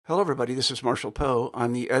Hello, everybody. This is Marshall Poe.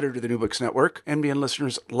 I'm the editor of the New Books Network. NBN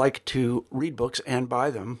listeners like to read books and buy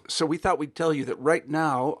them. So we thought we'd tell you that right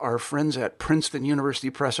now, our friends at Princeton University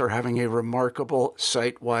Press are having a remarkable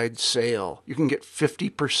site-wide sale. You can get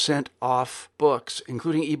 50% off books,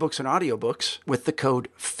 including ebooks and audiobooks, with the code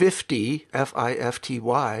 50,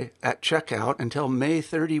 F-I-F-T-Y, at checkout until May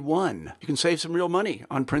 31. You can save some real money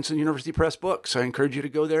on Princeton University Press books. I encourage you to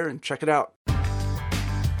go there and check it out.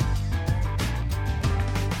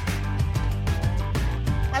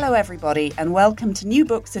 Hello, everybody, and welcome to New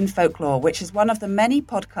Books in Folklore, which is one of the many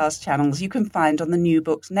podcast channels you can find on the New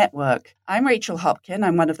Books Network. I'm Rachel Hopkin.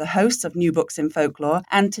 I'm one of the hosts of New Books in Folklore,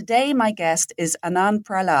 and today my guest is Anand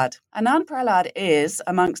Prahlad. Anand Prahlad is,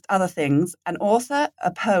 amongst other things, an author, a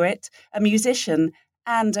poet, a musician,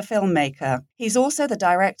 and a filmmaker. He's also the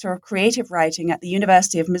director of creative writing at the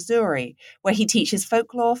University of Missouri, where he teaches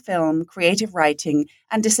folklore, film, creative writing,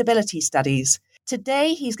 and disability studies.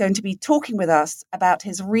 Today, he's going to be talking with us about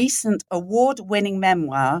his recent award-winning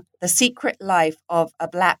memoir, The Secret Life of a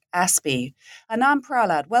Black Aspie. Anand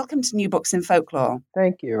Prahlad, welcome to New Books in Folklore.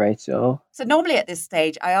 Thank you, Rachel. So normally at this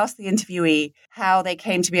stage, I ask the interviewee how they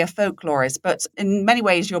came to be a folklorist, but in many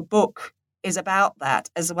ways, your book is about that,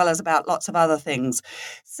 as well as about lots of other things.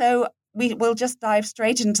 So we will just dive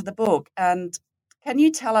straight into the book. And can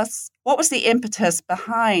you tell us what was the impetus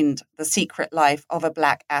behind The Secret Life of a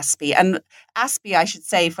Black Aspie? And Aspie, I should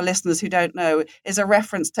say, for listeners who don't know, is a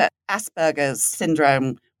reference to Asperger's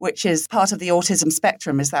syndrome, which is part of the autism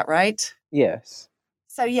spectrum. Is that right? Yes.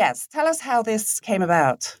 So yes, tell us how this came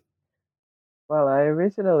about. Well, I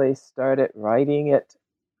originally started writing it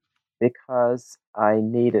because I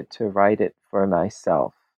needed to write it for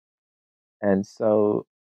myself. And so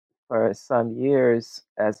for some years,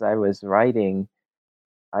 as I was writing,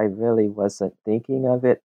 I really wasn't thinking of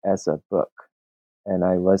it as a book. And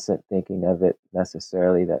I wasn't thinking of it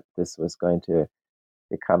necessarily that this was going to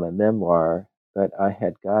become a memoir, but I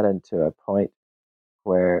had gotten to a point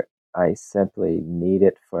where I simply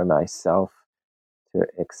needed for myself to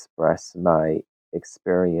express my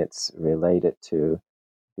experience related to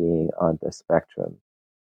being on the spectrum.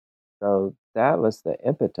 So that was the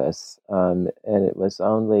impetus. And it was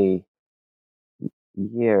only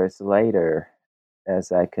years later,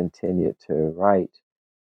 as I continued to write,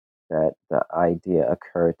 that the idea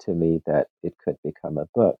occurred to me that it could become a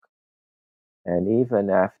book. And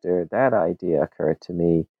even after that idea occurred to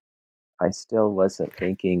me, I still wasn't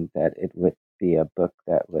thinking that it would be a book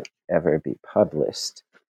that would ever be published.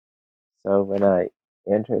 So when I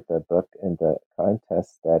entered the book in the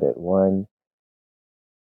contest that it won,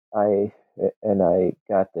 I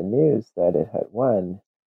got the news that it had won,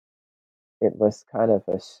 it was kind of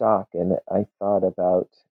a shock, and I thought about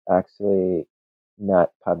actually not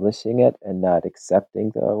publishing it and not accepting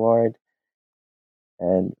the award.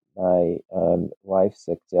 And my wife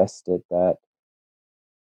suggested that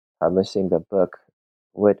publishing the book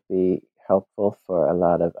would be helpful for a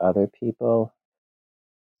lot of other people,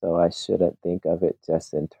 so I shouldn't think of it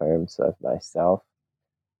just in terms of myself.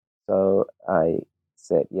 So I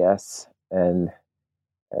said yes, and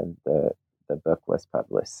the book was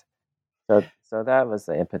published. So that was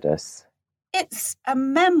the impetus. It's a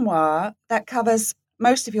memoir that covers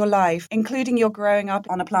most of your life, including your growing up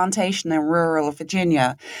on a plantation in rural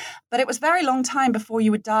Virginia. But it was a very long time before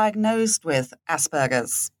you were diagnosed with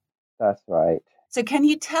Asperger's. That's right. So can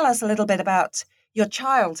you tell us a little bit about your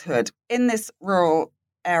childhood in this rural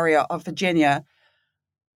area of Virginia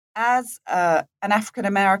as an African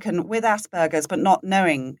American with Asperger's, but not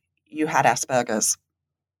knowing you had Asperger's?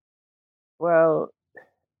 Well,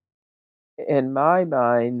 in my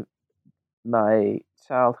mind, my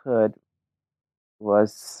childhood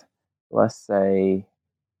was, let's say,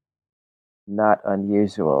 not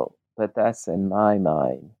unusual, but that's in my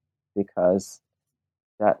mind because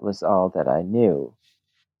that was all that I knew.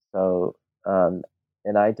 So,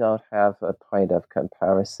 and I don't have a point of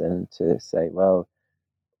comparison to say, well,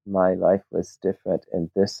 my life was different in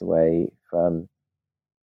this way from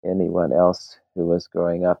anyone else who was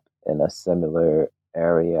growing up in a similar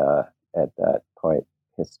area at that point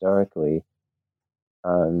historically.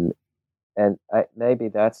 And maybe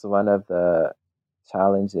that's one of the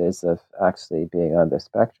challenges of actually being on the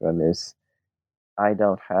spectrum is I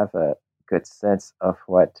don't have a good sense of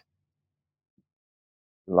what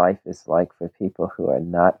life is like for people who are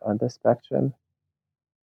not on the spectrum.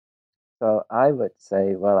 So I would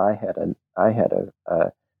say, well, I had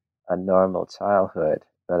a normal childhood,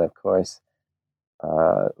 but of course,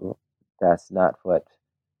 uh, that's not what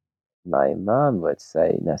my mom would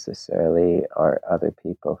say necessarily, or other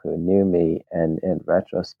people who knew me. And in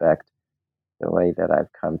retrospect, the way that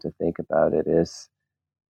I've come to think about it is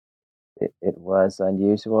it was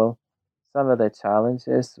unusual. Some of the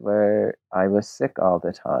challenges were I was sick all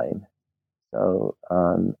the time. So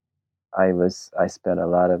I spent a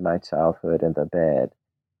lot of my childhood in the bed,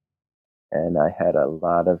 and I had a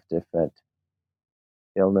lot of different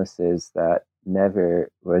illnesses that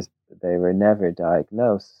never was they were never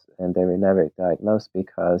diagnosed, and they were never diagnosed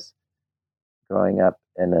because growing up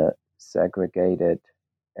in a segregated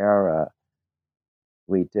era,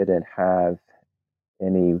 we didn't have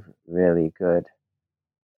any really good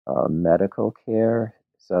medical care.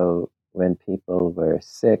 So when people were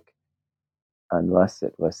sick, unless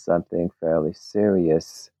it was something fairly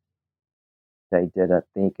serious, they didn't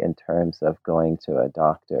think in terms of going to a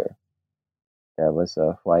doctor. There was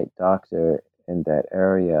a white doctor in that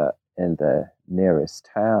area in the nearest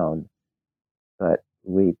town, but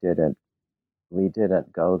we didn't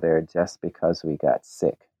go there just because we got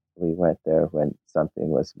sick. We went there when something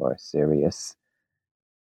was more serious.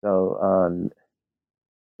 So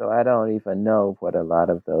so I don't even know what a lot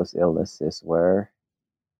of those illnesses were.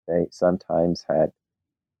 They sometimes had,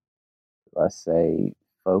 let's say,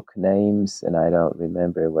 folk names, and I don't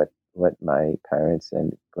remember what my parents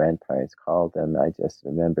and grandparents called them. I just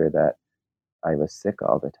remember that I was sick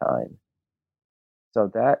all the time. So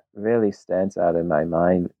that really stands out in my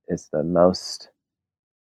mind as the most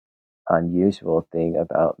unusual thing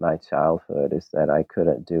about my childhood, is that I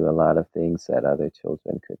couldn't do a lot of things that other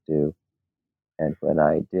children could do. And when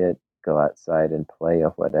I did go outside and play or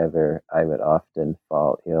whatever, I would often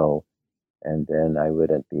fall ill, and then I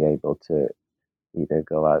wouldn't be able to either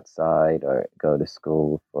go outside or go to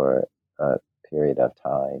school for a period of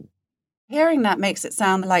time. Hearing that makes it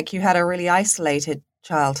sound like you had a really isolated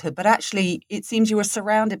childhood, but actually, it seems you were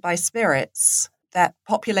surrounded by spirits that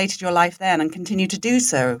populated your life then and continue to do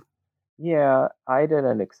so. Yeah, I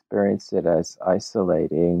didn't experience it as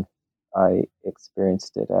isolating. I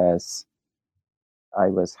experienced it as I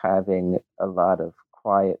was having a lot of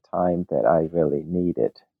quiet time that I really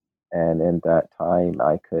needed. And in that time,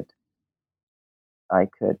 I could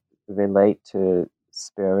relate to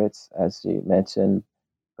spirits, as you mentioned,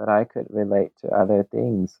 but I could relate to other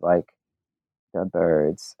things like the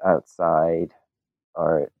birds outside,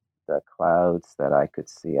 or the clouds that I could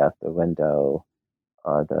see out the window,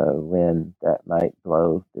 or the wind that might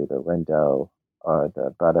blow through the window, or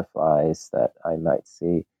the butterflies that I might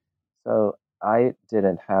see. So I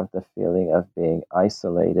didn't have the feeling of being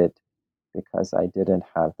isolated because I didn't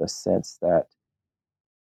have the sense that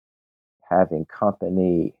having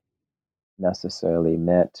company necessarily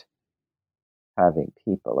meant having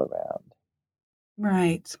people around.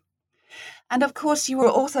 Right. And of course, you were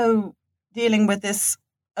also dealing with this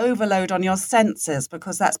overload on your senses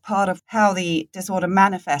because that's part of how the disorder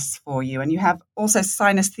manifests for you. And you have also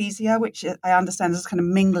synesthesia, which I understand is kind of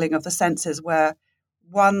mingling of the senses where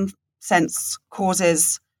one sense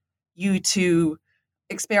causes you to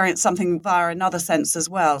experience something via another sense as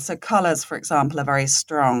well. So colors, for example, are very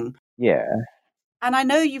strong. Yeah, And I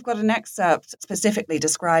know you've got an excerpt specifically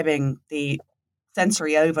describing the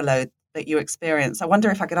sensory overload that you experience. I wonder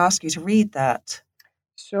if I could ask you to read that.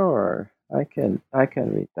 sure. I can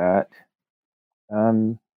read that.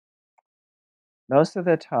 Um, Most of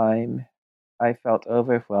the time, I felt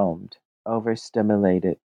overwhelmed,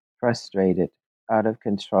 overstimulated, frustrated, out of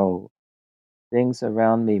control. Things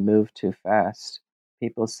around me moved too fast.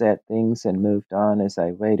 People said things and moved on as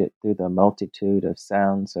I waded through the multitude of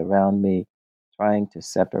sounds around me, trying to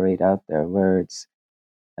separate out their words.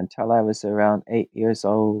 Until I was around 8 years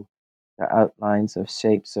old, the outlines of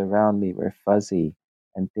shapes around me were fuzzy,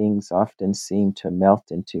 and things often seemed to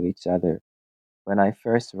melt into each other. When I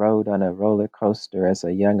first rode on a roller coaster as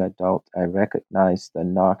a young adult, I recognized the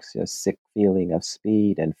noxious, sick feeling of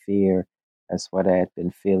speed and fear as what I had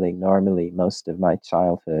been feeling normally most of my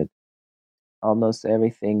childhood. Almost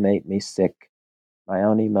everything made me sick. My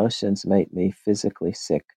own emotions made me physically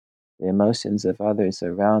sick. The emotions of others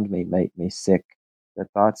around me made me sick. The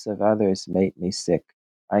thoughts of others made me sick.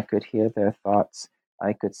 I could hear their thoughts.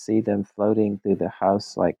 I could see them floating through the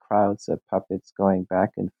house like crowds of puppets going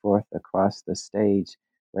back and forth across the stage,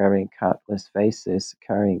 wearing countless faces,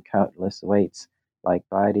 carrying countless weights, like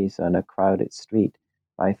bodies on a crowded street.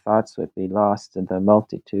 My thoughts would be lost in the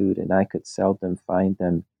multitude, and I could seldom find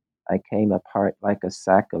them. I came apart like a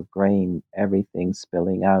sack of grain, everything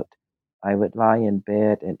spilling out. I would lie in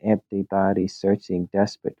bed, an empty body searching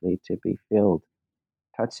desperately to be filled.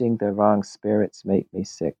 Touching the wrong spirits made me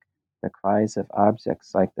sick. The cries of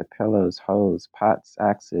objects like the pillows, hose, pots,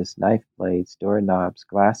 axes, knife blades, doorknobs,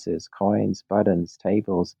 glasses, coins, buttons,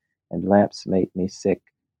 tables, and lamps made me sick.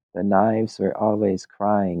 The knives were always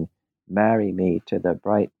crying. marry me to the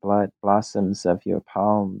bright blood blossoms of your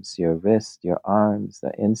palms, your wrists, your arms,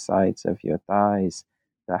 the insides of your thighs.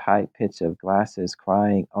 The high pitch of glasses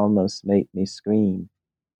crying almost made me scream.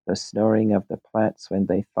 The snoring of the plants when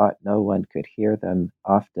they thought no one could hear them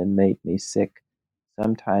often made me sick.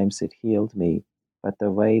 Sometimes it healed me, but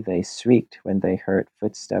the way they shrieked when they heard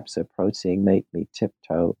footsteps approaching made me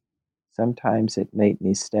tiptoe. Sometimes it made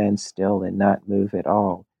me stand still and not move at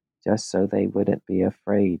all, just so they wouldn't be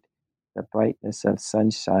afraid. The brightness of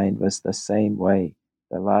sunshine was the same way,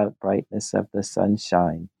 the loud brightness of the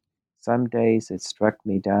sunshine. Some days it struck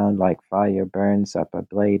me down like fire burns up a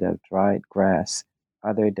blade of dried grass.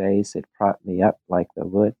 Other days it propped me up like the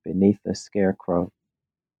wood beneath a scarecrow.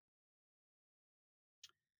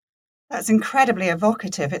 That's incredibly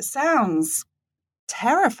evocative. It sounds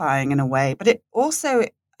terrifying in a way, but it also,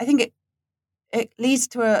 I think it leads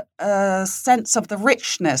to a sense of the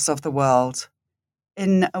richness of the world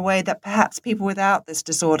in a way that perhaps people without this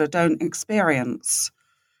disorder don't experience.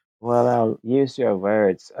 Well, I'll use your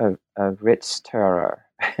words, a rich terror.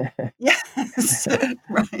 Yes,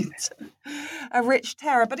 right. A rich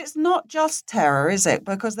terror, but it's not just terror, is it?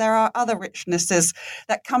 Because there are other richnesses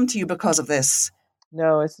that come to you because of this.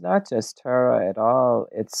 No, it's not just terror at all.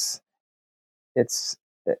 It's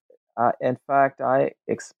in fact, I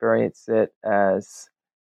experience it as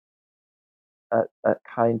a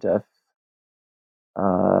kind of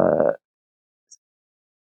uh,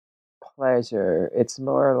 pleasure. It's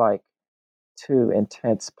more like too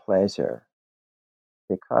intense pleasure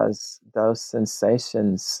because those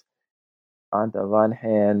sensations, on the one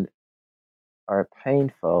hand, are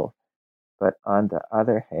painful, but on the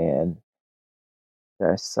other hand,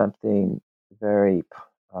 there's something very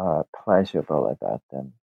pleasurable about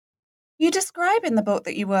them. You describe in the book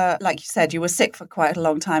that you were, like you said, you were sick for quite a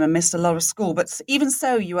long time and missed a lot of school, but even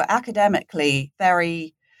so, you were academically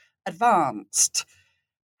very advanced.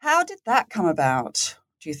 How did that come about,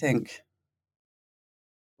 do you think?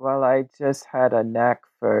 Well, I just had a knack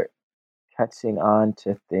for catching on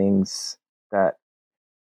to things that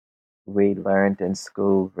we learned in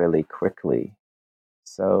school really quickly.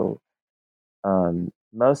 So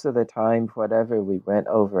most of the time, whatever we went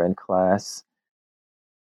over in class,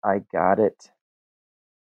 I got it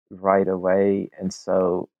right away. And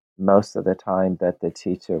so most of the time that the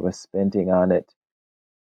teacher was spending on it,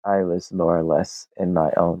 I was more or less in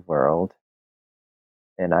my own world.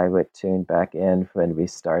 And I would tune back in when we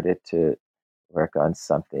started to work on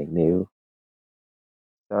something new.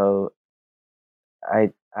 So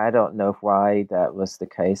I don't know why that was the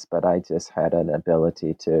case, but I just had an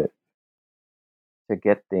ability to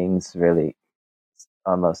get things really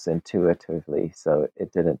almost intuitively, so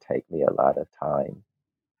it didn't take me a lot of time.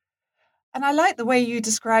 And I like the way you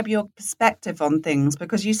describe your perspective on things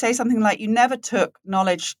because you say something like you never took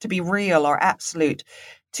knowledge to be real or absolute.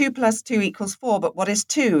 2 + 2 = 4, but what is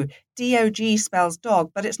two? DOG spells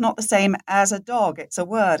dog, but it's not the same as a dog. It's a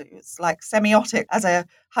word. It's like semiotic as a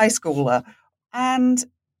high schooler. And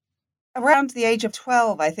around the age of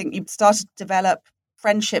 12, I think you started to develop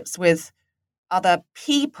friendships with other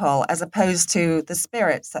people as opposed to the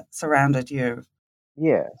spirits that surrounded you.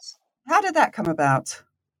 Yes. How did that come about?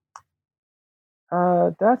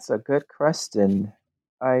 That's a good question.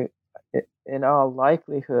 In all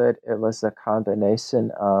likelihood, it was a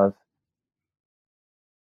combination of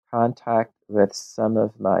contact with some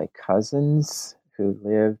of my cousins who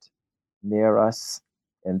lived near us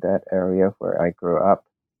in that area where I grew up.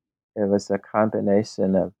 It was a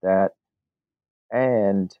combination of that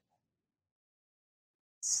and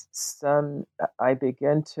some, I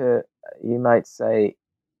began to, you might say,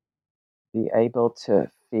 be able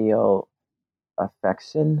to feel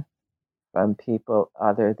affection from people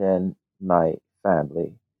other than my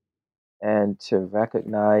family and to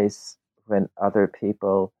recognize when other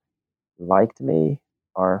people liked me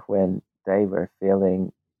or when they were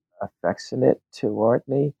feeling affectionate toward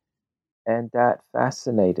me. And that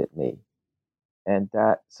fascinated me. And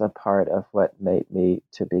that's a part of what made me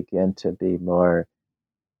to begin to be more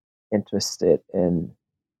interested in,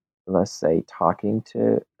 let's say, talking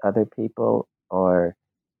to other people or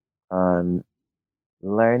um,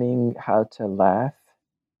 learning how to laugh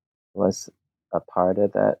was a part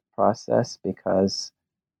of that process because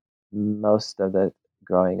most of it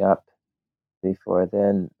growing up before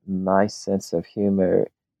then, my sense of humor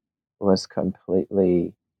was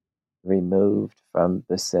completely removed from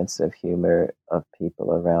the sense of humor of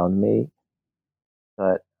people around me.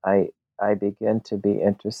 But I began to be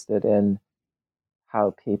interested in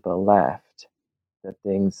how people laughed, the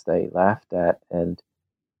things they laughed at, and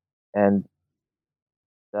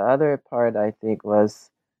the other part I think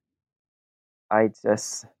was I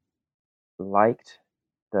just liked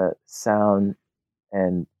the sound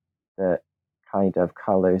and the kind of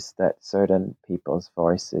colors that certain people's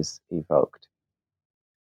voices evoked.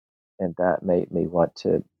 And that made me want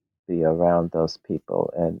to be around those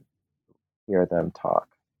people and hear them talk.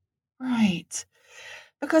 Right.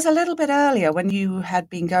 Because a little bit earlier, when you had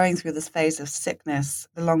been going through this phase of sickness,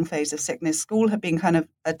 the long phase of sickness, school had been kind of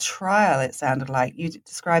a trial, it sounded like. You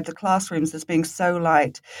described the classrooms as being so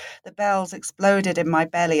light. The bells exploded in my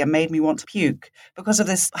belly and made me want to puke because of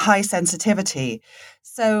this high sensitivity.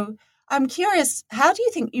 So I'm curious, how do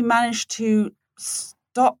you think you managed to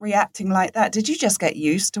stop reacting like that? Did you just get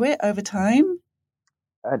used to it over time?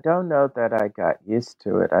 I don't know that I got used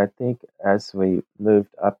to it. I think as we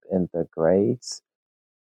moved up in the grades,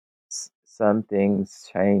 some things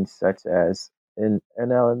changed, such as in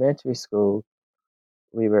elementary school,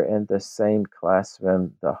 we were in the same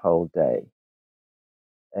classroom the whole day.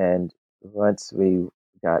 And once we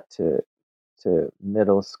got to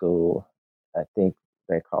middle school, I think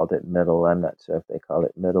they called it middle. I'm not sure if they call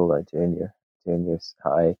it middle or junior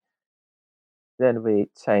high. Then we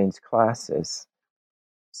changed classes.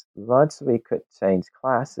 Once we could change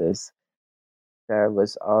classes, there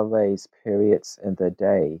was always periods in the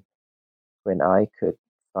day when I could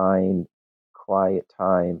find quiet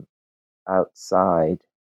time outside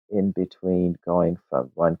in between going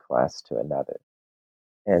from one class to another.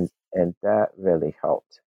 And that really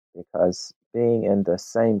helped because being in the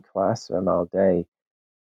same classroom all day,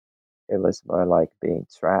 it was more like being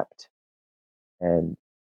trapped. And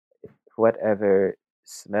whatever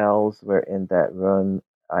smells were in that room,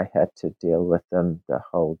 I had to deal with them the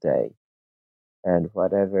whole day. And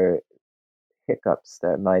whatever hiccups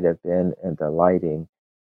there might have been in the lighting,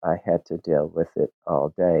 I had to deal with it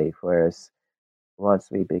all day. Whereas once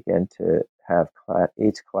we began to have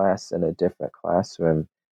each class in a different classroom,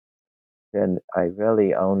 then I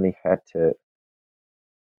really only had to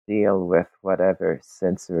deal with whatever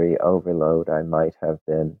sensory overload I might have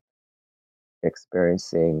been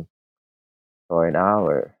experiencing for an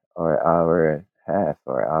hour or hour and a half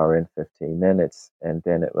or hour and 15 minutes, and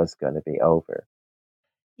then it was going to be over.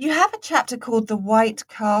 You have a chapter called The White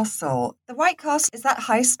Castle. The White Castle, is that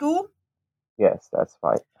high school? Yes, that's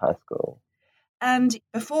right, high school. And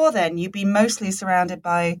before then, you'd been mostly surrounded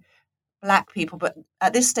by Black people, but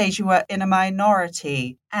at this stage, you were in a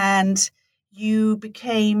minority and you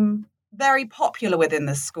became very popular within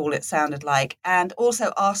the school, it sounded like, and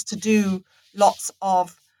also asked to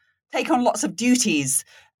take on lots of duties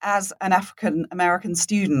as an African American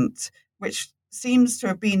student, which seems to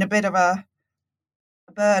have been a bit of a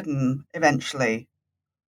burden eventually.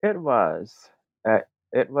 It was. Uh,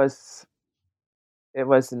 it was. It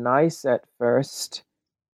was nice at first.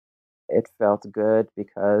 It felt good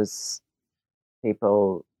because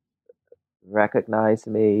people recognized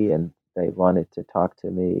me and they wanted to talk to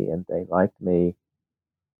me and they liked me.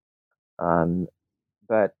 Um,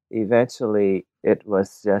 but eventually, it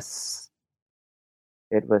was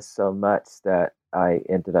so much that I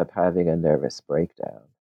ended up having a nervous breakdown.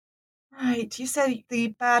 Right. You say the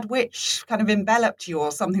bad witch kind of enveloped you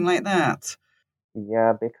or something like that.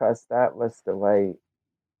 Yeah, because that was the way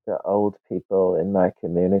the old people in my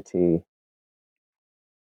community,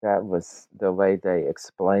 that was the way they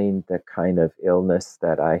explained the kind of illness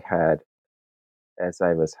that I had as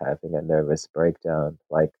I was having a nervous breakdown,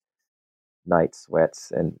 like night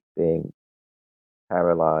sweats and being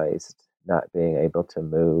paralyzed, not being able to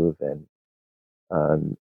move, and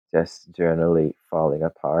um, just generally falling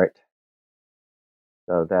apart.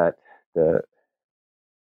 So that the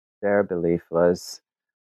their belief was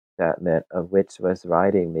that meant a witch was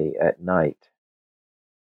riding me at night,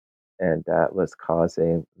 and that was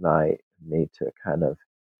causing me to kind of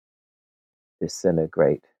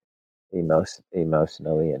disintegrate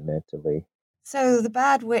emotionally and mentally. So the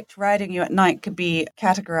bad witch riding you at night could be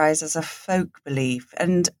categorized as a folk belief.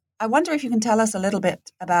 And I wonder if you can tell us a little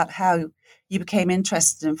bit about how you became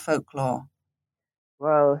interested in folklore.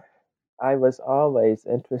 Well, I was always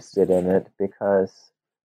interested in it because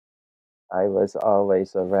I was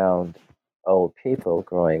always around old people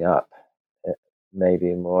growing up, eh,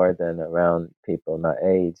 maybe more than around people my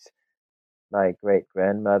age. My great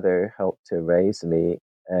grandmother helped to raise me,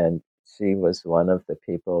 and she was one of the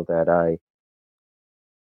people that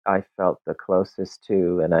I felt the closest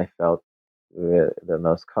to, and I felt the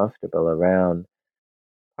most comfortable around,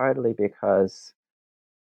 partly because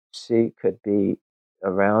she could be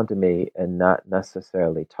around me and not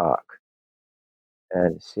necessarily talk.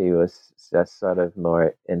 And she was just sort of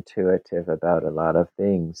more intuitive about a lot of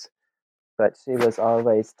things. But she was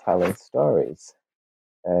always telling stories,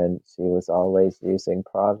 and she was always using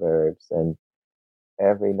proverbs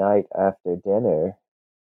every night after dinner,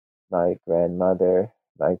 my grandmother,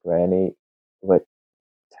 my granny, would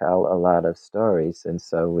tell a lot of stories, and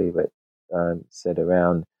so we would sit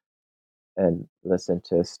around and listen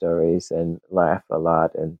to stories and laugh a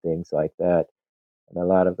lot and things like that. And a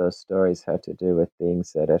lot of those stories had to do with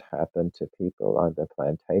things that had happened to people on the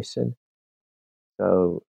plantation.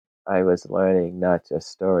 So I was learning not just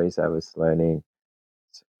stories, I was learning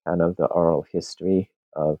kind of the oral history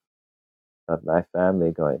of my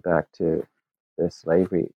family going back to the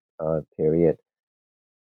slavery period.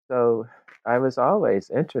 So I was always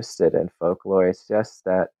interested in folklore. It's just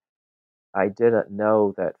that I didn't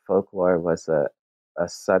know that folklore was a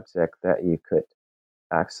subject that you could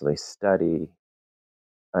actually study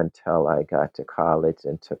until I got to college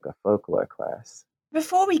and took a folklore class.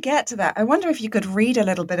 Before we get to that, I wonder if you could read a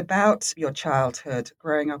little bit about your childhood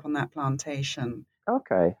growing up on that plantation.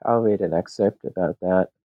 Okay, I'll read an excerpt about that.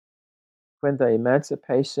 When the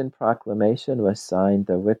Emancipation Proclamation was signed,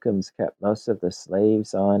 the Wickhams kept most of the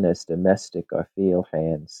slaves on as domestic or field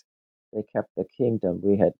hands. They kept the kingdom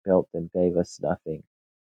we had built and gave us nothing.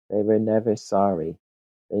 They were never sorry.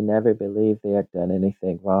 They never believed they had done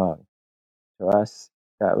anything wrong. To us,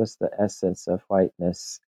 that was the essence of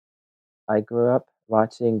whiteness. I grew up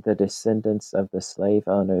watching the descendants of the slave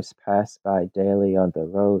owners pass by daily on the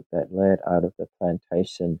road that led out of the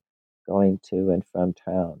plantation, going to and from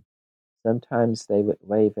town. Sometimes they would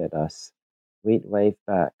wave at us. We'd wave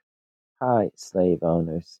back. Hi, slave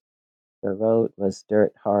owners. The road was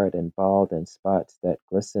dirt hard and bald in spots that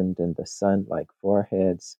glistened in the sun like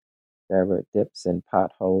foreheads. There were dips and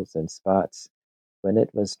potholes and spots. When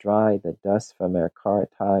it was dry, the dust from our car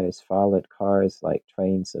tires followed cars like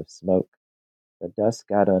trains of smoke. The dust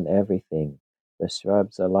got on everything, the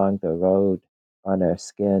shrubs along the road, on our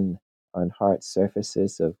skin, on hard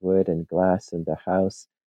surfaces of wood and glass in the house,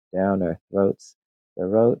 down our throats. The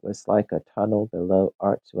road was like a tunnel below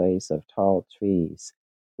archways of tall trees.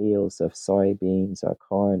 Fields of soybeans or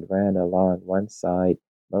corn ran along one side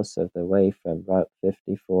most of the way from Route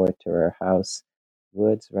 54 to our house.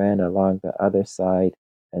 Woods ran along the other side,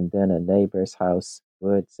 and then a neighbor's house,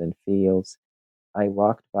 woods and fields. I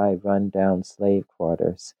walked by run-down slave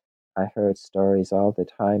quarters. I heard stories all the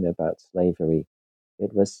time about slavery.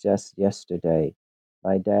 It was just yesterday.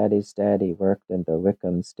 My daddy's daddy worked in the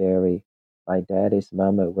Wickham's dairy. My daddy's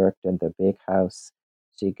mama worked in the big house.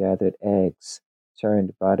 She gathered eggs,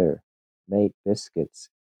 churned butter, made biscuits,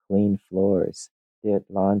 cleaned floors, did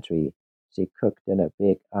laundry. She cooked in a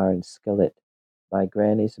big iron skillet. My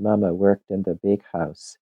granny's mama worked in the big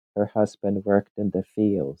house. Her husband worked in the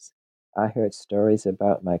fields. I heard stories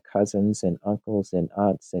about my cousins and uncles and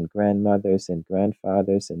aunts and grandmothers and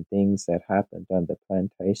grandfathers and things that happened on the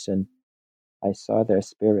plantation. I saw their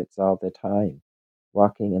spirits all the time,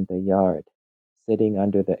 walking in the yard, sitting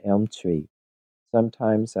under the elm tree.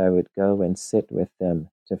 Sometimes I would go and sit with them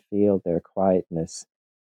to feel their quietness.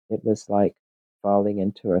 It was like falling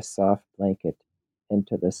into a soft blanket,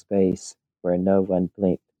 into the space where no one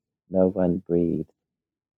blinked, no one breathed.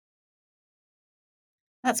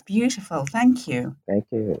 That's beautiful. Thank you. Thank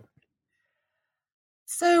you.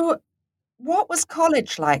 So, what was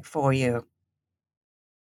college like for you?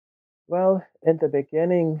 Well, in the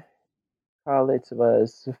beginning, college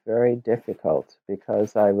was very difficult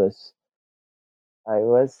because I was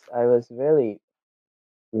really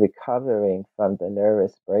recovering from the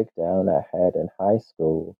nervous breakdown I had in high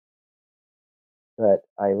school, but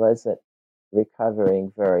I wasn't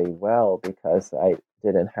recovering very well because I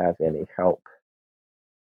didn't have any help.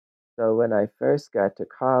 So when I first got to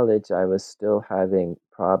college, I was still having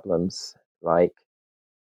problems like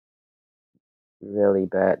really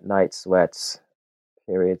bad night sweats,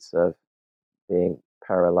 periods of being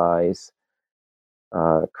paralyzed,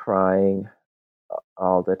 crying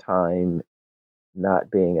all the time, not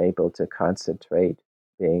being able to concentrate,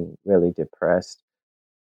 being really depressed.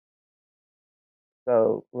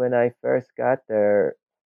 So when I first got there,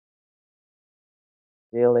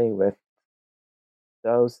 dealing with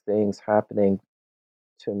those things happening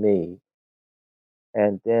to me,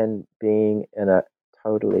 and then being in a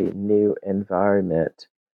totally new environment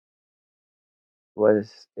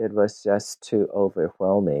was just too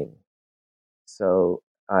overwhelming. So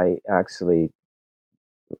I actually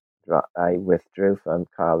I withdrew from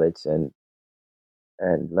college and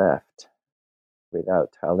left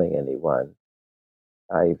without telling anyone.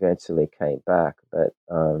 I eventually came back, but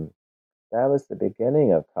that was the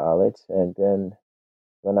beginning of college. And then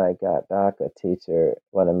when I got back,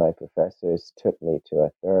 one of my professors, took me to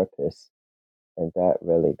a therapist, and that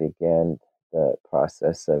really began the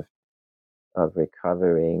process of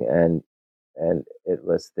recovering. And And it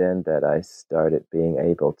was then that I started being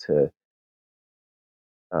able to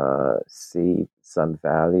see some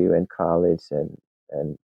value in college,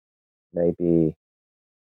 and maybe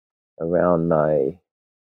around my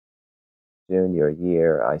junior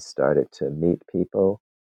year, I started to meet people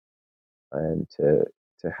and to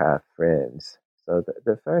have friends. So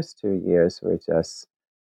the first 2 years were just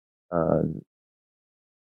um,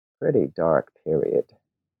 pretty dark period.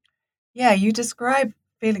 Yeah, you describe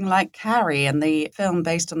feeling like Carrie in the film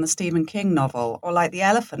based on the Stephen King novel, or like The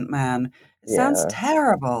Elephant Man. It sounds Yeah,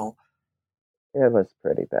 terrible. it was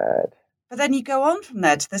pretty bad. But then you go on from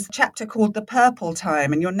there to this chapter called The Purple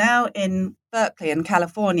Time, and you're now in Berkeley in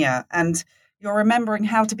California, and you're remembering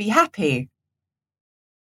how to be happy.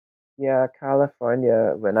 Yeah,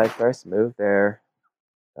 California, when I first moved there,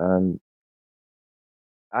 um,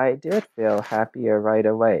 I did feel happier right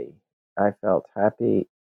away. I felt happy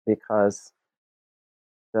because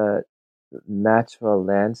the natural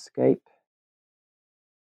landscape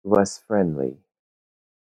was friendly.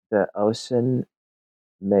 The ocean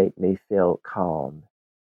made me feel calm,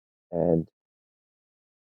 and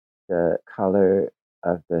the color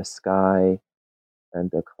of the sky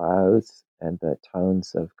and the clouds and the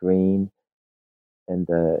tones of green and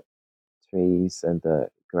the trees and the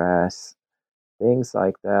grass, things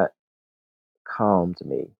like that calmed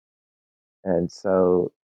me. And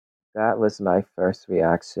so that was my first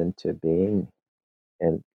reaction to being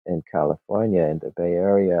in California, in the Bay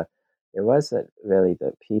Area. It wasn't really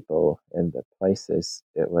the people and the places,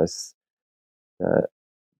 it was the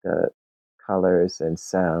the colors and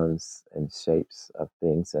sounds and shapes of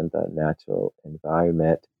things in the natural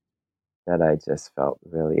environment that I just felt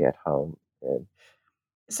really at home in.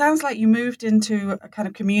 It sounds like you moved into a kind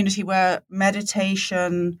of community where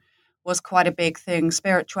meditation was quite a big thing,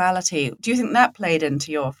 spirituality. Do you think that played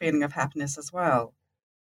into your feeling of happiness as well?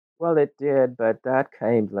 Well, it did, but that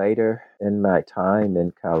came later in my time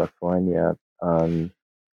in California.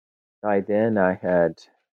 By then, I had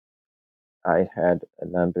a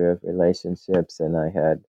number of relationships, and I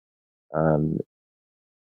had um,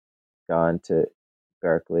 gone to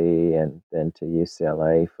Berkeley and then to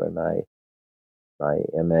UCLA for my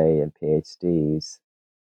MA and PhDs.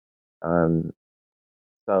 Um,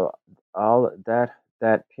 so all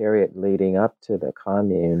that period leading up to the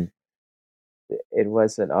commune, it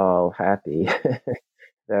wasn't all happy.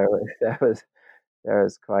 There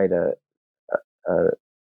was quite a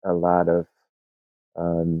a lot of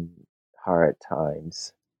um, hard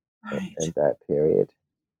times in Right. that period.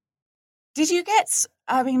 Did you get,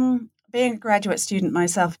 I mean, being a graduate student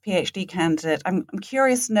myself, a PhD candidate, I'm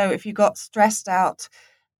curious to know if you got stressed out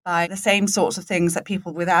by the same sorts of things that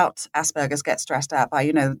people without Asperger's get stressed out by,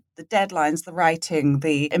 the deadlines, the writing,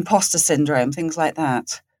 the imposter syndrome, things like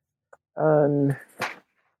that. Um,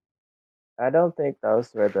 I don't think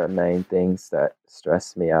those were the main things that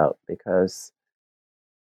stressed me out because,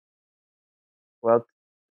 well,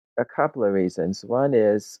 a couple of reasons. One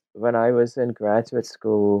is when I was in graduate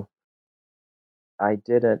school, I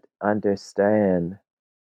didn't understand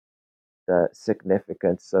the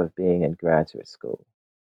significance of being in graduate school.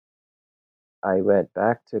 I went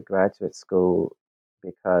back to graduate school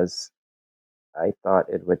because I thought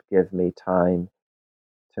it would give me time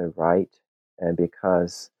to write, and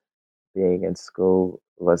because being in school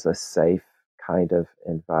was a safe kind of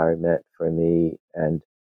environment for me, and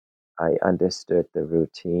I understood the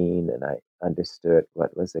routine and I understood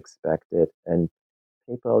what was expected. And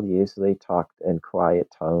people usually talked in quiet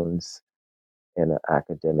tones in an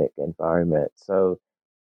academic environment. So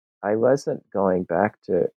I wasn't going back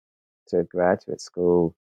to graduate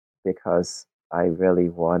school because I really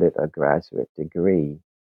wanted a graduate degree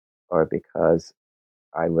or because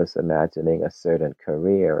I was imagining a certain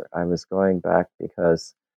career. I was going back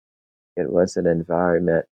because it was an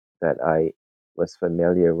environment that I was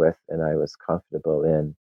familiar with and I was comfortable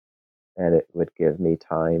in, and it would give me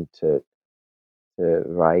time to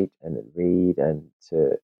write and read and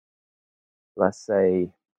to, let's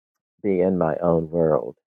say, be in my own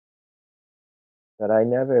world. But I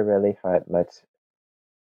never really had much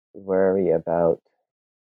worry about,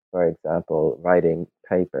 for example, writing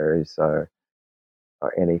papers or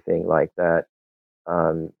anything like that.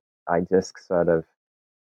 Um, I just sort of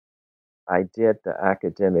I did the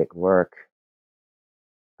academic work,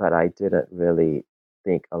 but I didn't really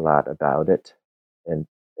think a lot about it in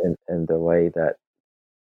in the way that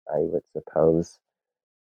I would suppose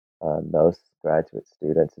most graduate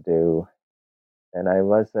students do. And I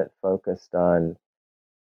wasn't focused on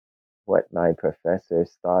what my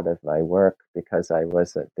professors thought of my work because I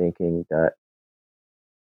wasn't thinking that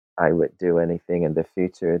I would do anything in the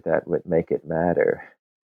future that would make it matter.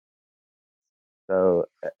 So,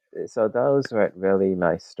 so those weren't really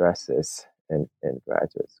my stresses in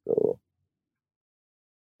graduate school.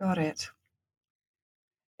 Got it.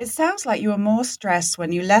 It sounds like you were more stressed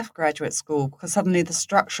when you left graduate school because suddenly the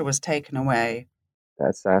structure was taken away.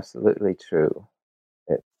 That's absolutely true.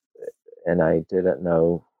 It, and I didn't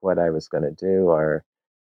know what I was going to do, or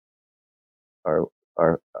or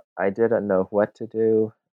I didn't know what to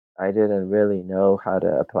do. I didn't really know how to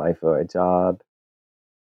apply for a job.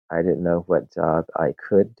 I didn't know what job I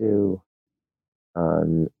could do.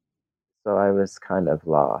 Um, so I was kind of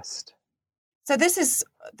lost. So this is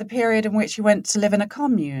the period in which you went to live in a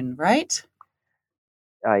commune, right?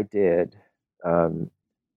 I did. Um,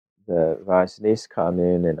 the Rajneesh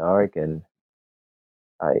commune in Oregon,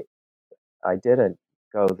 I I didn't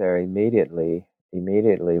go there immediately.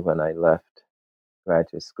 Immediately when I left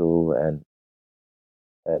graduate school and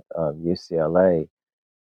at UCLA,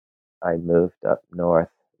 I moved up north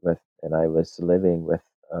and I was living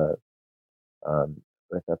uh, um,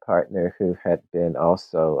 with a partner who had been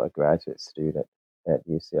also a graduate student at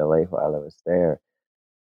UCLA while I was there,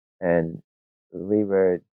 and we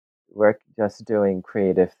were just doing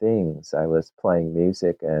creative things. I was playing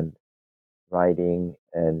music and writing,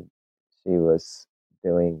 and she was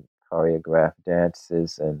doing choreographed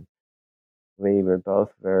dances, and we were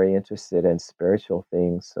both very interested in spiritual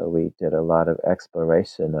things, so we did a lot of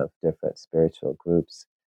exploration of different spiritual groups,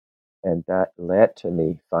 and that led to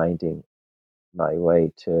me finding my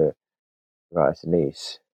way to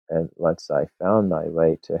Rajneesh. And once I found my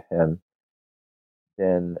way to him,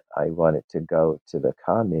 then I wanted to go to the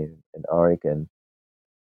commune in Oregon.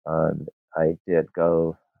 I did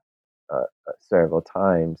go several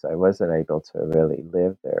times. I wasn't able to really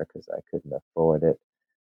live there because I couldn't afford it,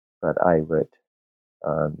 but I would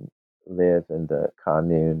um, live in the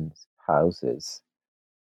commune's houses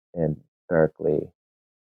in Berkeley,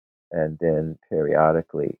 and then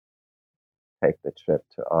periodically take the trip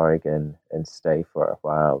to Oregon and stay for a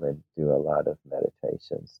while and do a lot of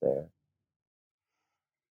meditations there.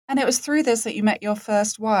 And it was through this that you met your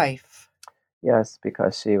first wife. Yes,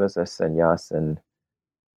 because she was a sannyasin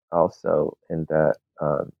also in that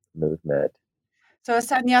movement. So a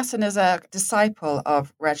sannyasin is a disciple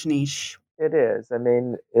of Rajneesh. It is. I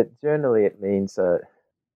mean, it means a,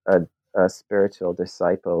 a spiritual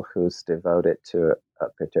disciple who's devoted to a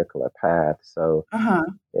particular path. So Uh-huh.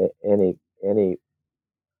 any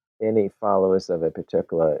any followers of a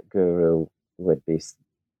particular guru would be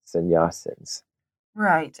sannyasins.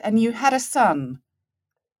 Right. And you had a son.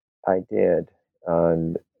 I did.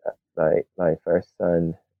 Um, my first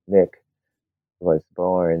son, Nick, was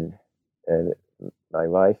born, and my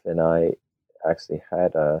wife and I actually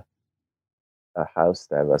had a house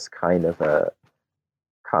that was kind of a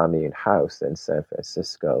commune house in San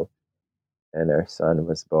Francisco, and our son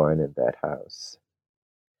was born in that house.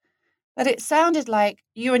 But it sounded like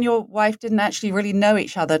you and your wife didn't actually really know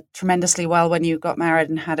each other tremendously well when you got married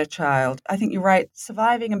and had a child. I think you're right.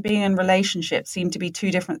 Surviving and being in relationships seem to be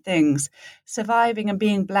two different things. Surviving and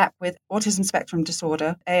being Black with autism spectrum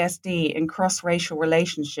disorder, ASD, in cross-racial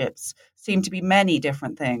relationships seem to be many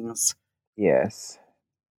different things. Yes.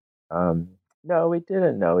 No, we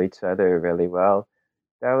didn't know each other really well.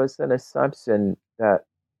 That was an assumption that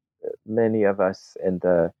many of us in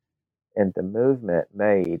the movement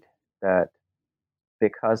made, that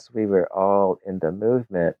because we were all in the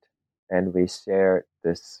movement and we shared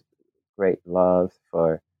this great love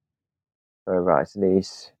for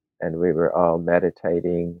Rajneesh, and we were all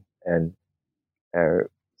meditating, and our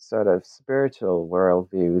sort of spiritual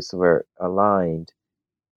worldviews were aligned,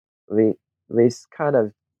 we we kind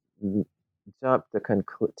of jumped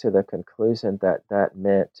to the conclusion that that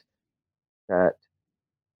meant that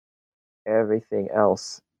everything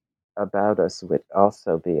else about us would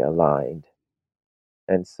also be aligned.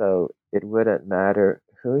 And so it wouldn't matter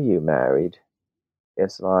who you married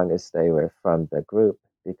as long as they were from the group,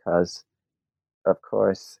 because, of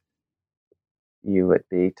course, you would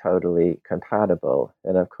be totally compatible.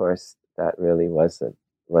 And of course, that really wasn't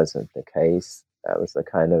the case. That was a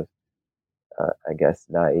kind of, I guess,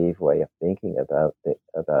 naive way of thinking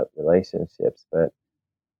about relationships. But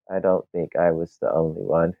I don't think I was the only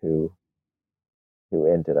one who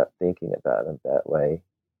ended up thinking about them that way.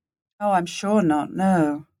 Oh, I'm sure not,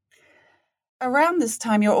 no. Around this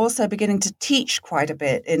time, you're also beginning to teach quite a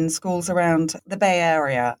bit in schools around the Bay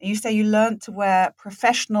Area. You say you learned to wear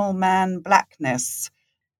professional man blackness.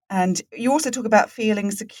 And you also talk about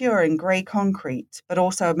feeling secure in grey concrete, but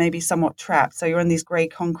also maybe somewhat trapped. So you're in these grey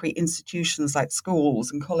concrete institutions like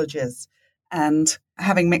schools and colleges and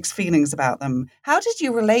having mixed feelings about them. How did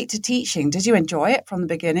you relate to teaching? Did you enjoy it from the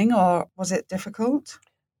beginning or was it difficult?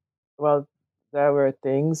 Well, there were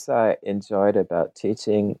things I enjoyed about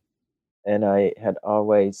teaching, and I had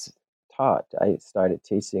always taught. I started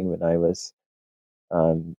teaching when I was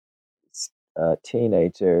um, a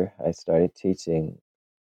teenager. I started teaching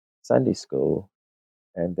Sunday school,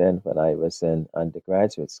 and then when I was in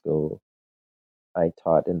undergraduate school, I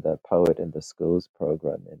taught in the Poet in the Schools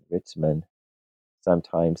program in Richmond,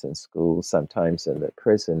 sometimes in school, sometimes in the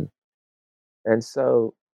prison. And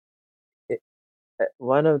so, it,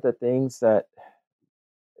 one of the things that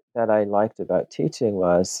I liked about teaching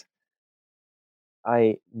was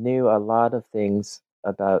I knew a lot of things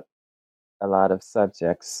about a lot of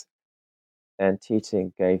subjects, and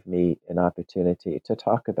teaching gave me an opportunity to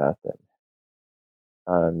talk about them.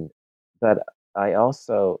 Um, but I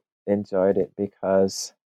also enjoyed it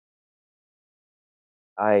because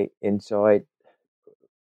I enjoyed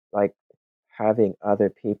like having other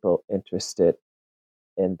people interested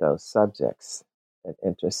in those subjects and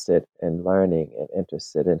interested in learning and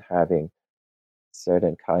interested in having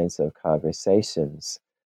certain kinds of conversations.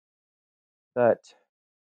 But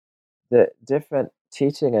the different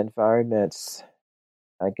teaching environments,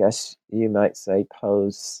 I guess you might say,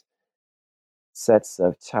 pose sets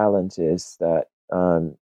of challenges that,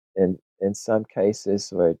 in some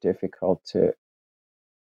cases, were difficult to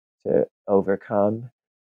overcome,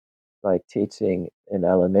 like teaching in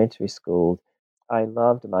elementary school. I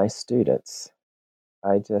loved my students.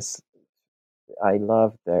 I just I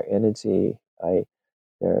loved their energy,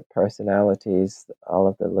 their personalities, all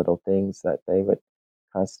of the little things that they would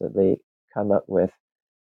constantly come up with.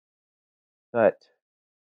 But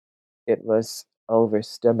it was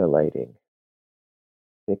overstimulating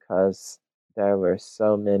because there were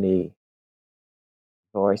so many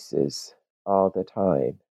voices all the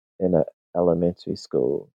time in an elementary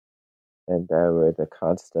school, and there were the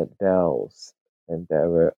constant bells, and there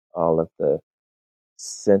were all of the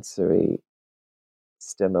sensory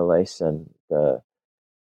stimulation. The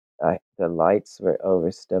lights were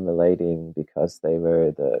overstimulating because they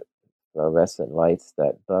were the fluorescent lights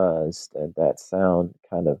that buzzed, and that sound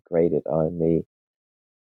kind of grated on me.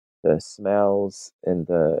 The smells in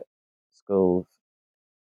the school,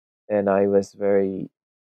 and I was very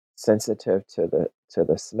sensitive to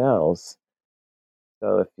the smells.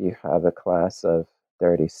 So if you have a class of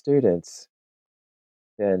 30 students,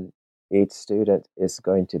 then each student is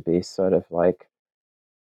going to be sort of like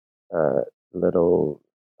a little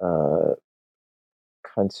uh,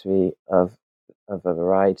 country of a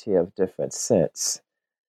variety of different scents,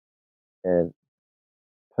 and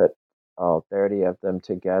put all 30 of them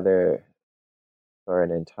together for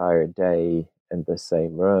an entire day in the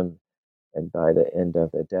same room. And by the end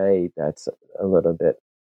of the day, that's a little bit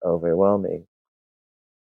overwhelming.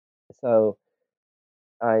 So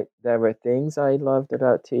there were things I loved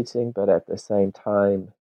about teaching, but at the same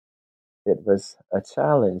time, it was a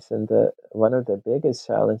challenge. And the one of the biggest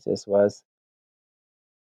challenges was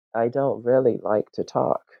I don't really like to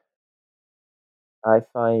talk. I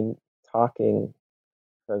find talking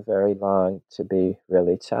for very long to be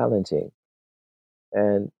really challenging.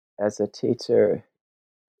 And as a teacher,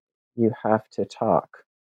 you have to talk.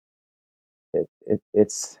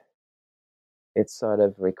 It's sort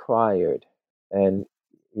of required, and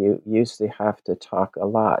you usually have to talk a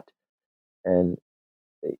lot. And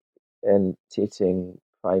and teaching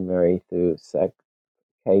primary through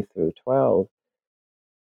K through 12,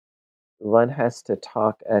 one has to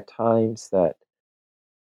talk at times that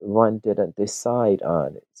one didn't decide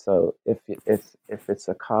on. So if it's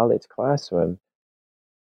a college classroom,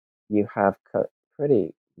 you have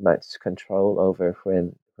pretty much control over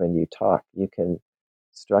when you talk. You can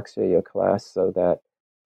structure your class so that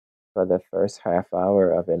for the first half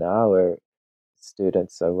hour of an hour,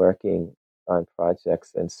 students are working on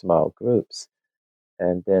projects in small groups.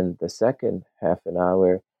 And then the second half an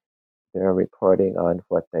hour, they're reporting on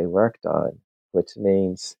what they worked on, which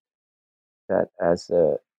means that as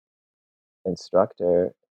a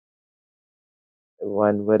instructor,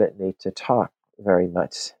 one wouldn't need to talk very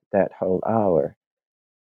much that whole hour.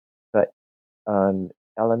 But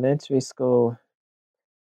elementary school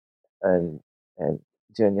and and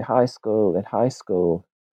junior high school and high school,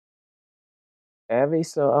 every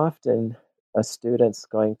so often a student's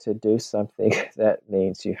going to do something that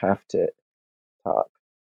means you have to talk,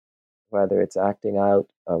 whether it's acting out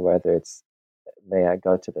or whether it's may I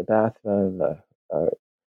go to the bathroom, or,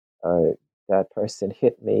 or that person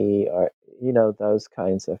hit me, or those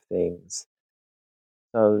kinds of things.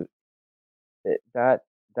 So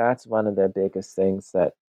that's one of the biggest things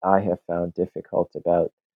that I have found difficult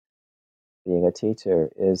about being a teacher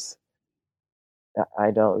is that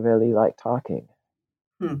I don't really like talking.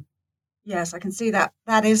 Yes, I can see that.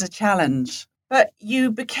 That is a challenge. But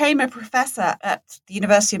you became a professor at the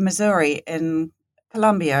University of Missouri in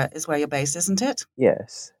Columbia, is where you're based, isn't it?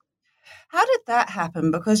 Yes. How did that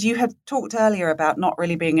happen? Because you had talked earlier about not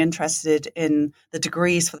really being interested in the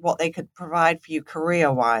degrees for what they could provide for you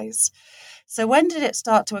career-wise. So when did it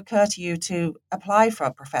start to occur to you to apply for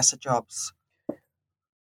professor jobs?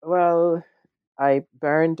 Well, I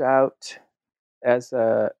burned out as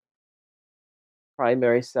a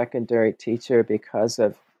primary secondary teacher because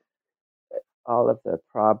of all of the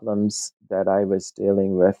problems that I was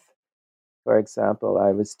dealing with. For example,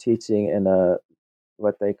 I was teaching in a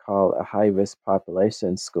what they call a high risk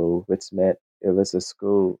population school, which meant it was a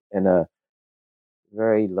school in a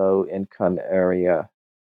very low income area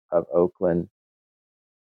of Oakland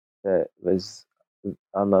that was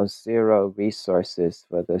almost zero resources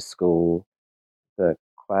for the school. The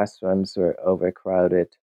classrooms were overcrowded.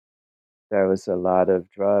 There was a lot of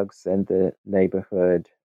drugs in the neighborhood.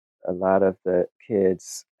 A lot of the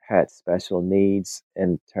kids had special needs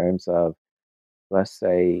in terms of, let's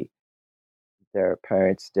say, their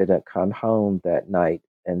parents didn't come home that night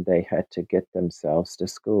and they had to get themselves to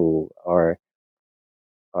school, or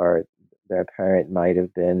their parent might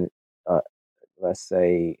have been, let's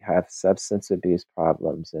say, have substance abuse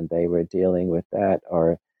problems and they were dealing with that,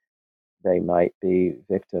 or they might be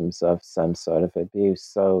victims of some sort of abuse.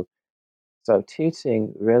 So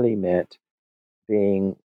teaching really meant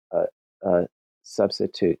being a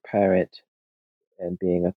substitute parent and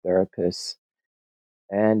being a therapist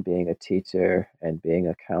and being a teacher and being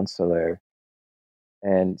a counselor,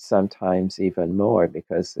 and sometimes even more,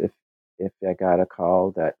 because if I got a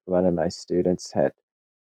call that one of my students had,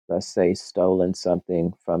 let's say, stolen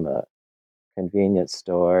something from a convenience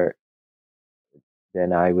store,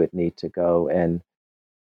 then I would need to go and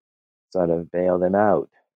sort of bail them out.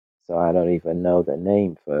 So I don't even know the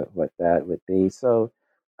name for what that would be. So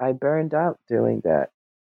I burned out doing that,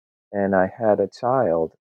 and I had a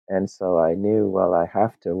child, and so I knew, well, I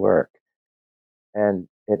have to work. And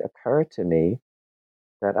it occurred to me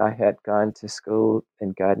that I had gone to school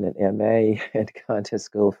and gotten an MA and gone to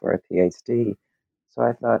school for a PhD. So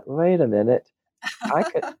I thought, wait a minute, I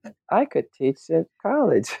could I could teach in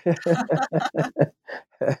college.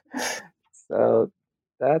 So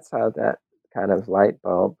that's how that kind of light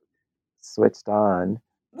bulb switched on.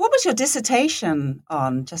 What was your dissertation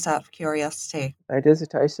on, just out of curiosity? My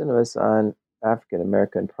dissertation was on African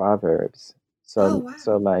American proverbs. Oh,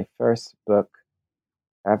 So wow. my first book,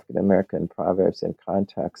 African American Proverbs in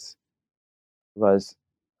Context, was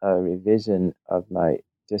a revision of my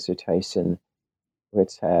dissertation,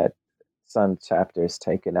 which had some chapters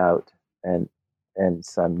taken out and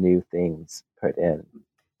some new things put in.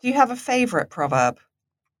 Do you have a favorite proverb?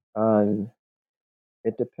 Um,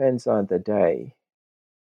 it depends on the day.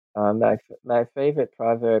 My favorite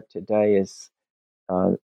proverb today is,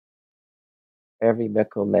 um, "Every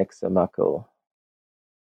mickle makes a muckle."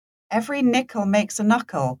 Every nickel makes a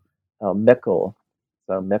knuckle. Mickle,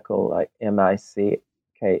 so mickle like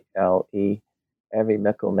Mickle. Every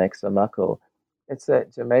mickle makes a muckle. It's a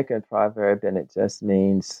Jamaican proverb, and it just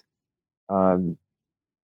means, um,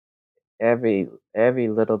 every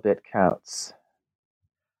little bit counts.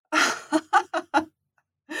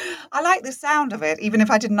 I like the sound of it, even if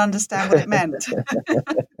I didn't understand what it meant.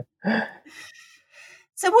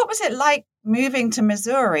 So, what was it like moving to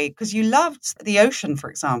Missouri? Because you loved the ocean, for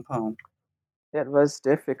example. It was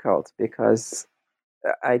difficult because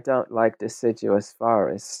I don't like deciduous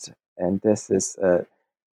forest, and this is a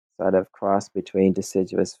sort of cross between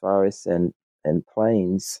deciduous forest and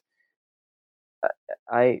plains.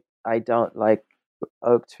 I don't like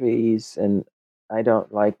oak trees, and I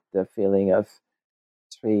don't like the feeling of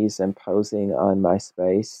trees imposing on my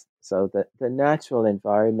space. So the natural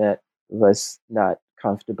environment was not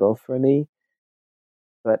comfortable for me,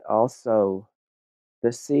 but also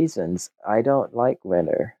the seasons. I don't like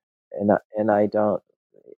winter, and I don't.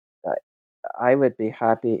 I, I would be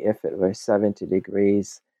happy if it were 70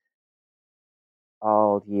 degrees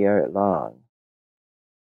all year long.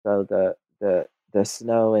 So the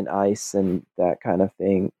snow and ice and that kind of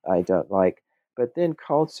thing I don't like. But then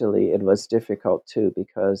culturally it was difficult too,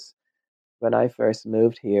 because when I first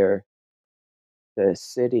moved here, the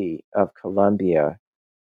city of Columbia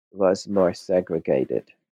was more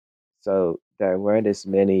segregated. So there weren't as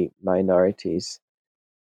many minorities,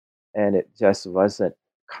 and it just wasn't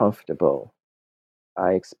comfortable.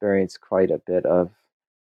 I experienced quite a bit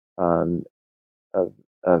um, of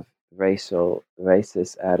of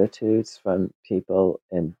racist attitudes from people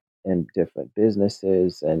in different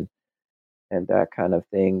businesses and that kind of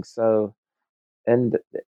thing. So, and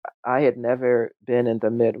I had never been in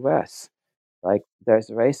the Midwest, Like there's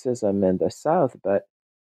racism in the South, but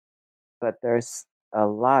there's a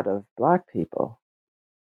lot of Black people,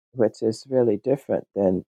 which is really different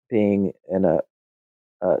than being in a,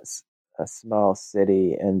 a small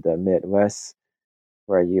city in the Midwest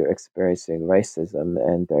where you're experiencing racism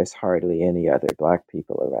and there's hardly any other Black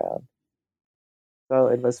people around. So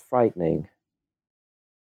it was frightening.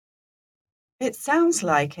 It sounds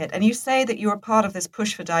like it. And you say that you were part of this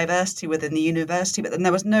push for diversity within the university, but then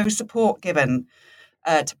there was no support given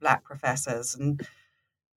to Black professors. And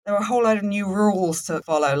there were a whole lot of new rules to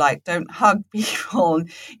follow, like don't hug people.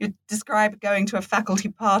 And you describe going to a faculty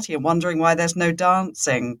party and wondering why there's no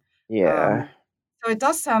dancing. Yeah. So it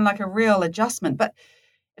does sound like a real adjustment, but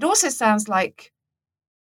it also sounds like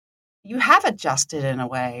you have adjusted in a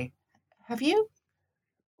way. Have you?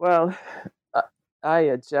 Well, I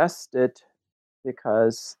adjusted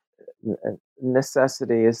because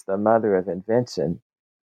necessity is the mother of invention.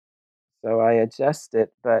 So I adjusted,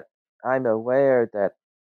 but I'm aware that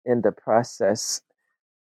in the process,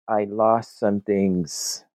 I lost some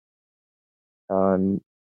things.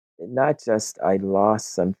 Not just I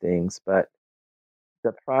lost some things, but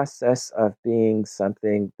the process of being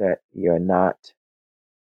something that you're not,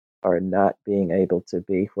 or not being able to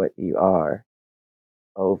be what you are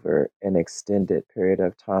over an extended period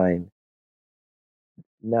of time,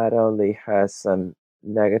 not only has some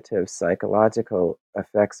negative psychological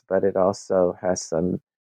effects, but it also has some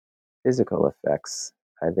physical effects.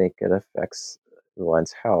 I think it affects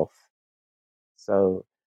one's health. So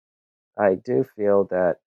I do feel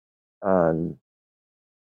that um,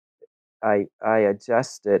 I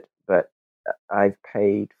adjusted, but I've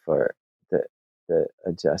paid for the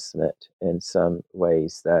adjustment in some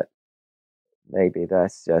ways that maybe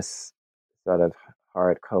that's just sort of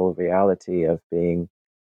hard cold reality of being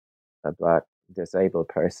a Black disabled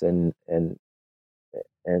person in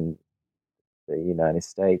the United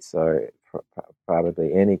States, or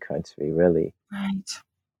probably any country really. Right.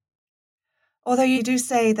 Although you do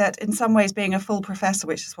say that in some ways being a full professor,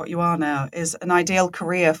 which is what you are now, is an ideal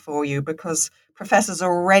career for you because professors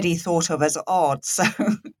are already thought of as odd. So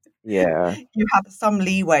Yeah. you have some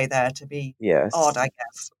leeway there to be odd, Yes. I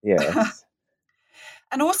guess. Yes.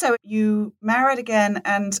 And also, you married again,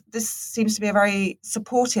 and this seems to be a very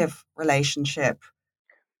supportive relationship.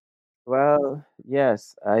 Well,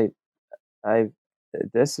 yes. I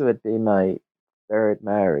this would be my third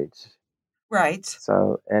marriage. Right.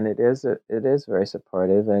 So, and it is very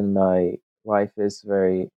supportive, and my wife is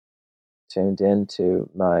very tuned into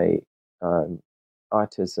my um,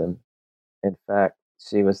 autism. In fact,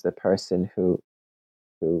 she was the person who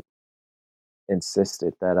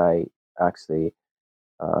insisted that I actually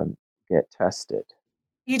um, get tested.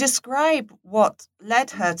 You describe what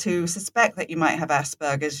led her to suspect that you might have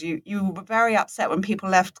Asperger's. You were very upset when people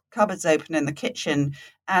left cupboards open in the kitchen.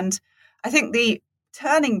 And I think the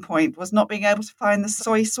turning point was not being able to find the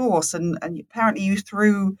soy sauce. And apparently you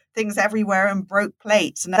threw things everywhere and broke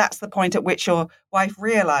plates. And that's the point at which your wife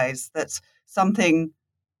realized that something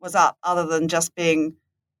was up other than just being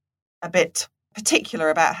a bit particular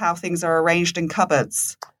about how things are arranged in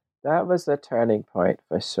cupboards. That was a turning point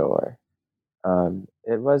for sure.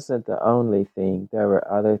 It wasn't the only thing. There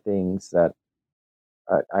were other things that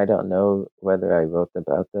I don't know whether I wrote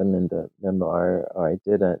about them in the memoir or I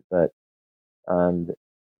didn't, but um,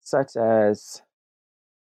 such as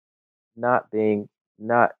not being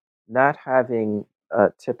not not having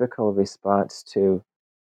a typical response to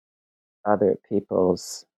other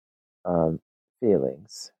people's um,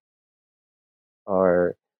 feelings,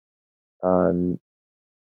 or um,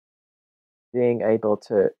 being able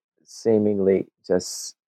to seemingly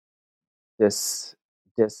just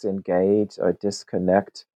disengage or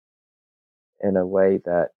disconnect in a way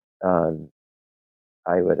that um,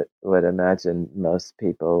 I would imagine most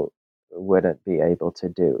people wouldn't be able to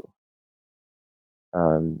do.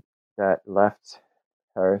 That left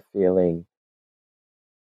her feeling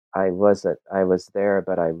I was there,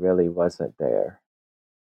 but I really wasn't there.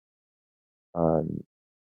 Um,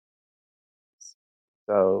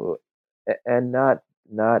 so, and not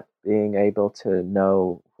being able to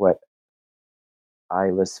know what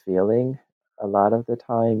I was feeling a lot of the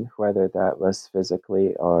time, whether that was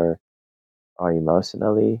physically or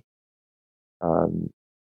emotionally, um,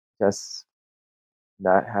 just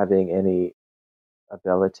not having any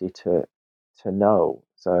ability to know.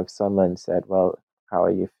 So if someone said, "Well, how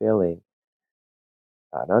are you feeling?"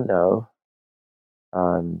 I don't know.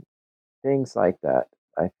 Um, Things like that,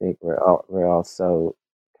 I think were also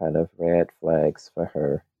kind of red flags for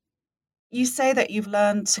her. You say that you've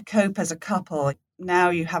learned to cope as a couple.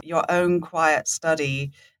 Now you have your own quiet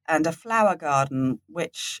study and a flower garden,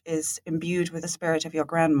 which is imbued with the spirit of your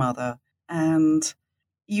grandmother. And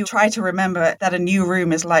you try to remember that a new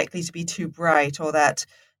room is likely to be too bright or that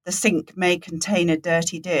the sink may contain a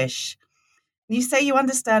dirty dish. You say you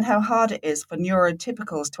understand how hard it is for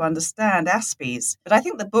neurotypicals to understand Aspies, but I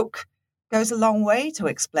think the book goes a long way to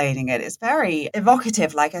explaining it. It's very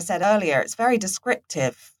evocative, like I said earlier. It's very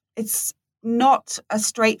descriptive. It's not a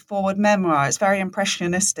straightforward memoir. It's very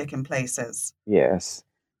impressionistic in places. Yes.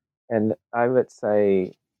 And I would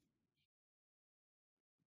say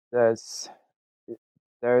there's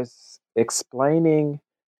explaining,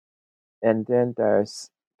 and then there's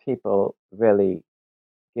people really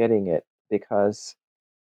getting it, because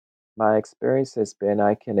my experience has been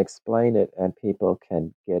I can explain it and people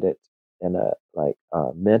can get it in a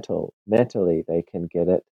mentally they can get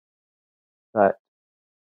it, but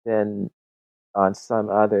then on some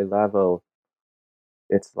other level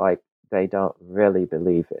it's like they don't really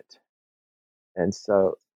believe it. And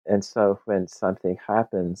so when something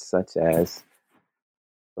happens, such as,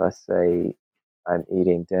 let's say, I'm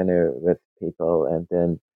eating dinner with people and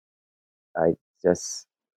then I just,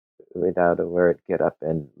 without a word, get up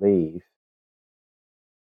and leave,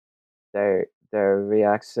 their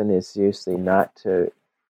reaction is usually not to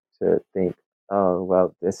think, oh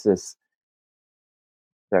well, there's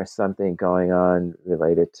something going on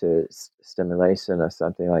related to stimulation or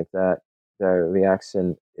something like that. Their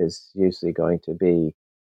reaction is usually going to be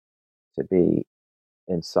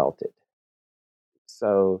insulted.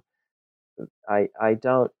 So I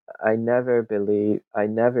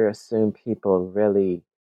never assume people really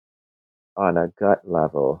on a gut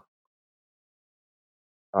level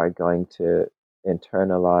are going to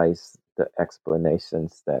internalize the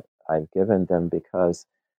explanations that I've given them, because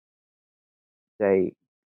they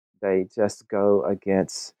just go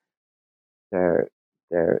against their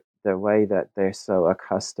the way that they're so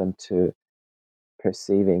accustomed to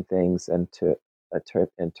perceiving things and to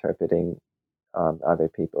interpreting other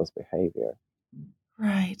people's behavior.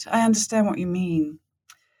 Right. I understand what you mean.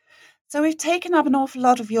 So we've taken up an awful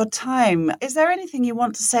lot of your time. Is there anything you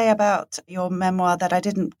want to say about your memoir that I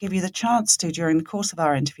didn't give you the chance to during the course of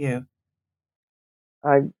our interview?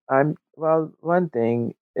 I'm well. One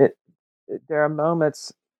thing, there are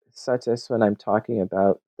moments such as when I'm talking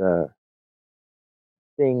about the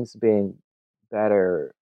things being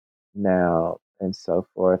better now and so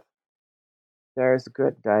forth. There's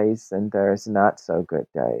good days and there's not so good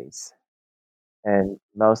days. And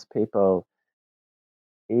most people,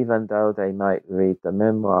 even though they might read the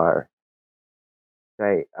memoir,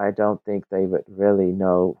 I don't think they would really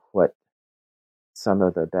know what some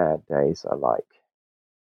of the bad days are like,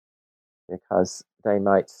 because they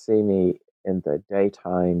might see me in the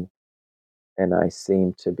daytime and I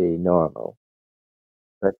seem to be normal,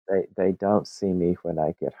 but they don't see me when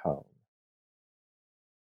I get home.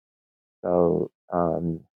 So,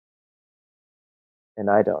 and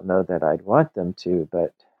I don't know that I'd want them to,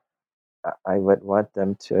 but I would want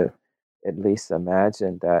them to at least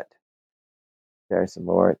imagine that there's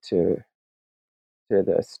more to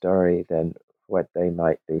the story than what they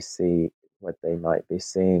might be seeing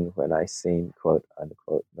when I seem quote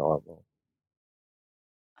unquote normal.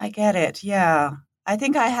 I get it. Yeah. I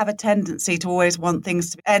think I have a tendency to always want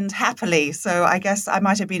things to end happily. So I guess I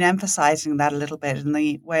might have been emphasizing that a little bit in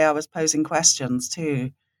the way I was posing questions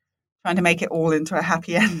too, trying to make it all into a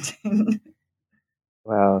happy ending.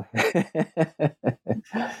 Well,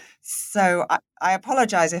 So I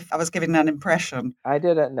apologize if I was giving that impression. I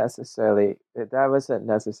didn't necessarily, that wasn't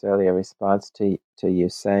necessarily a response to you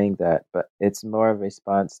saying that, but it's more a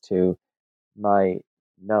response to my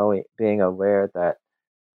being aware that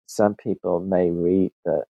some people may read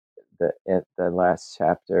the last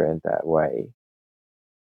chapter in that way,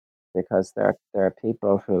 because there are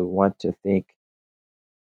people who want to think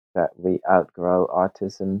that we outgrow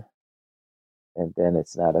autism and then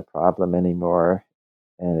it's not a problem anymore,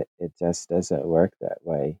 and it just doesn't work that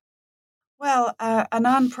way. Well,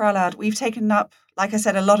 Anand Prahlad, we've taken up, like I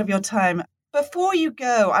said, a lot of your time. Before you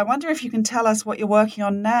go, I wonder if you can tell us what you're working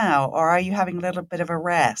on now, or are you having a little bit of a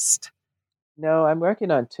rest? No, I'm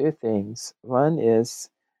working on two things. One is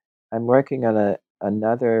I'm working on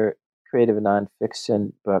another creative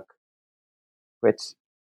nonfiction book, which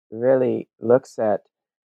really looks at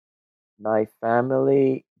my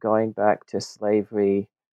family going back to slavery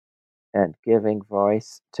and giving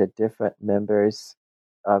voice to different members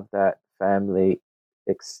of that family,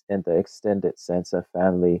 in the extended sense of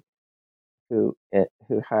family, who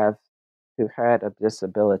who have who had a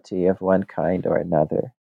disability of one kind or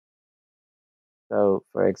another. So,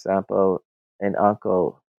 for example, an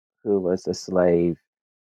uncle who was a slave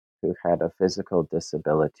who had a physical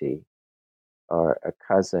disability, or a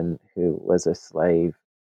cousin who was a slave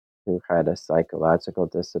who had a psychological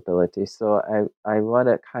disability. So I want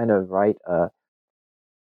to kind of write a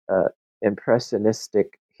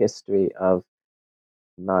impressionistic history of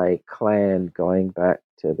my clan going back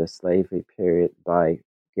to the slavery period by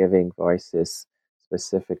giving voices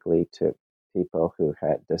specifically to people who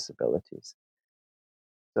had disabilities.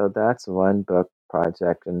 So that's one book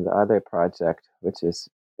project, and the other project, which is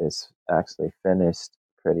actually finished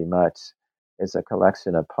pretty much, is a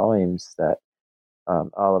collection of poems that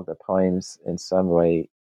all of the poems in some way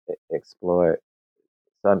explore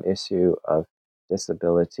some issue of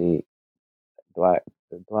disability, black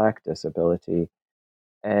disability,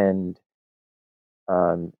 and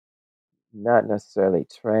not necessarily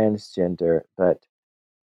transgender, but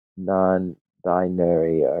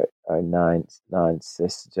non-binary or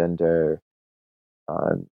non-cisgender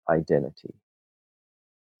identity.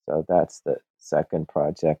 So that's the second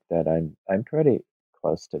project that I'm pretty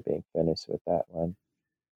close to being finished with that one.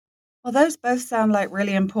 Well, those both sound like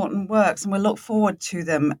really important works, and we'll look forward to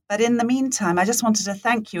them. But in the meantime, I just wanted to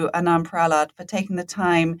thank you, Anand Prahlad, for taking the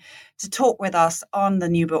time to talk with us on the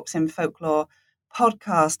New Books in Folklore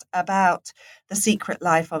podcast about The Secret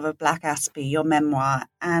Life of a Black Aspie, your memoir.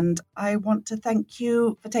 And I want to thank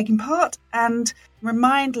you for taking part and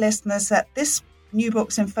remind listeners that this New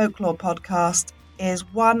Books in Folklore podcast is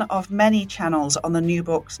one of many channels on the New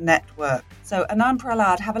Books Network. So Anand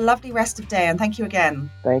Prahlad, have a lovely rest of day, and thank you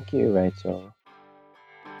again. Thank you, Rachel.